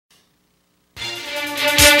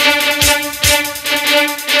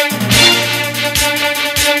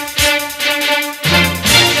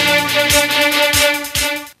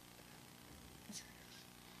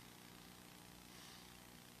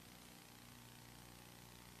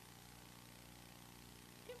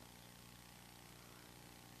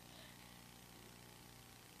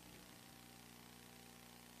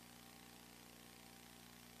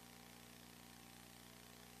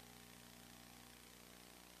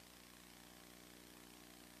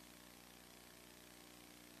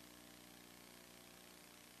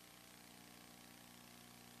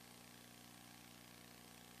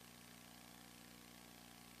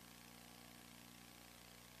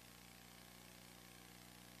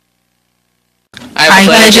I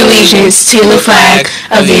pledge allegiance to the flag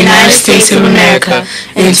of the United States of America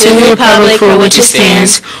and to the republic for which it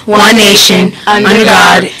stands, one nation, under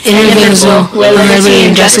God, indivisible, with liberty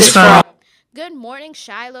and justice for all. Good morning,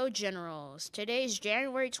 Shiloh Generals. Today is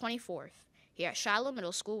January 24th. Here at Shiloh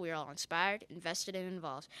Middle School, we are all inspired, invested, and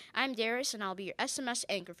involved. I'm Darius, and I'll be your SMS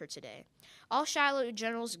anchor for today. All Shiloh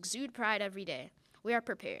Generals exude pride every day. We are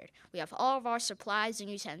prepared. We have all of our supplies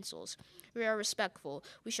and utensils. We are respectful.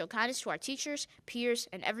 We show kindness to our teachers, peers,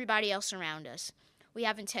 and everybody else around us. We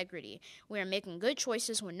have integrity. We are making good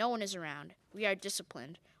choices when no one is around. We are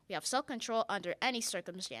disciplined. We have self-control under any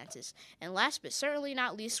circumstances. And last but certainly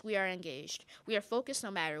not least, we are engaged. We are focused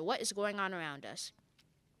no matter what is going on around us.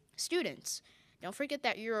 Students, don't forget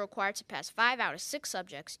that you are required to pass 5 out of 6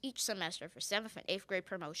 subjects each semester for 7th and 8th grade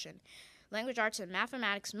promotion. Language arts and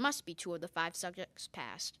mathematics must be 2 of the 5 subjects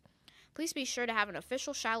passed. Please be sure to have an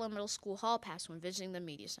official Shiloh Middle School hall pass when visiting the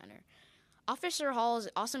Media Center. Officer Hall's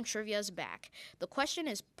Awesome Trivia is back. The question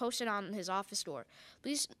is posted on his office door.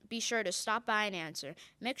 Please be sure to stop by and answer.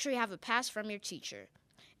 Make sure you have a pass from your teacher.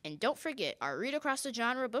 And don't forget our Read Across the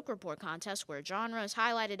Genre book report contest, where a genre is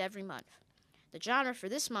highlighted every month. The genre for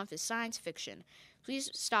this month is science fiction. Please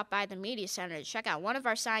stop by the Media Center to check out one of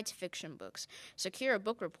our science fiction books. Secure a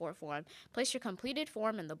book report form. Place your completed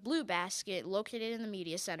form in the blue basket located in the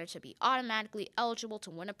Media Center to be automatically eligible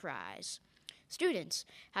to win a prize. Students,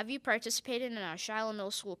 have you participated in our Shiloh Middle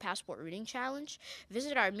School Passport Reading Challenge?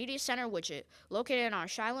 Visit our Media Center widget located in our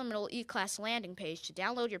Shiloh Middle E-Class landing page to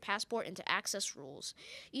download your passport and to access rules.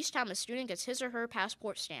 Each time a student gets his or her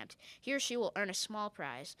passport stamped, he or she will earn a small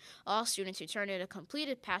prize. All students who turn in a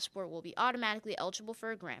completed passport will be automatically eligible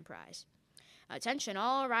for a grand prize. Attention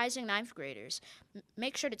all rising 9th graders.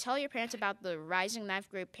 Make sure to tell your parents about the Rising 9th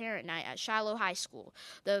Grade Parent Night at Shiloh High School.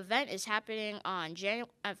 The event is happening on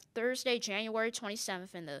Thursday, January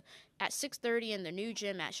 27th at 6:30 in the new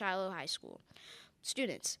gym at Shiloh High School.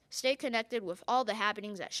 Students, stay connected with all the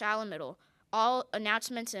happenings at Shiloh Middle. All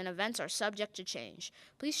announcements and events are subject to change.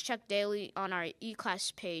 Please check daily on our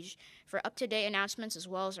e-class page for up-to-date announcements as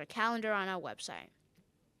well as our calendar on our website.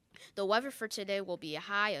 The weather for today will be a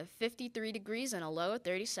high of 53 degrees and a low of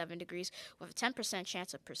 37 degrees with a 10%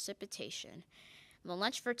 chance of precipitation. The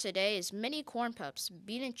lunch for today is mini corn puffs,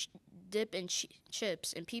 bean and dip and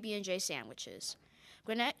chips, and PB&J sandwiches.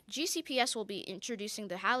 Gwinnett GCPS will be introducing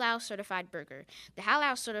the Halal Certified Burger. The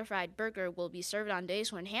Halal Certified Burger will be served on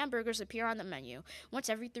days when hamburgers appear on the menu, once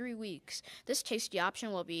every 3 weeks. This tasty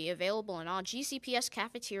option will be available in all GCPS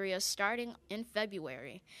cafeterias starting in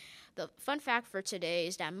February. The fun fact for today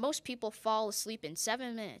is that most people fall asleep in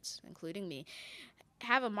 7 minutes, including me.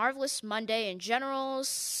 Have a marvelous Monday, and Generals,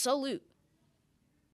 salute.